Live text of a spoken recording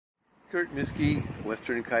Kurt Miske,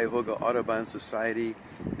 Western Cuyahoga Audubon Society,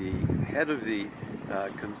 the head of the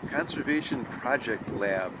Conservation Project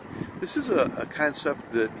Lab. This is a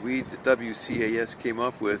concept that we, the WCAS, came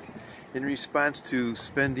up with in response to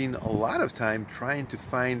spending a lot of time trying to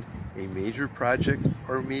find a major project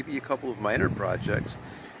or maybe a couple of minor projects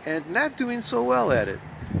and not doing so well at it.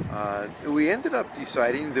 We ended up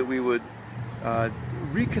deciding that we would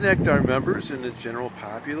reconnect our members and the general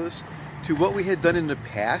populace to what we had done in the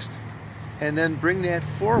past and then bring that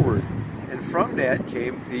forward. And from that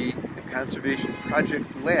came the Conservation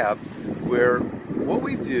Project Lab, where what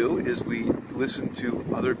we do is we listen to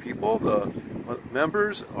other people, the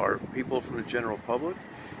members or people from the general public,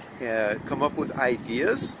 come up with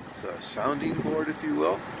ideas, it's a sounding board if you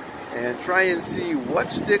will, and try and see what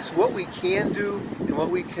sticks, what we can do and what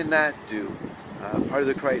we cannot do. Part of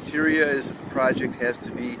the criteria is that the project has to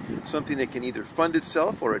be something that can either fund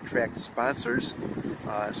itself or attract sponsors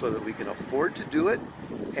so that we can afford to do it,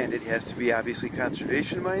 and it has to be obviously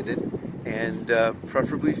conservation minded and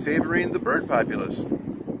preferably favoring the bird populace.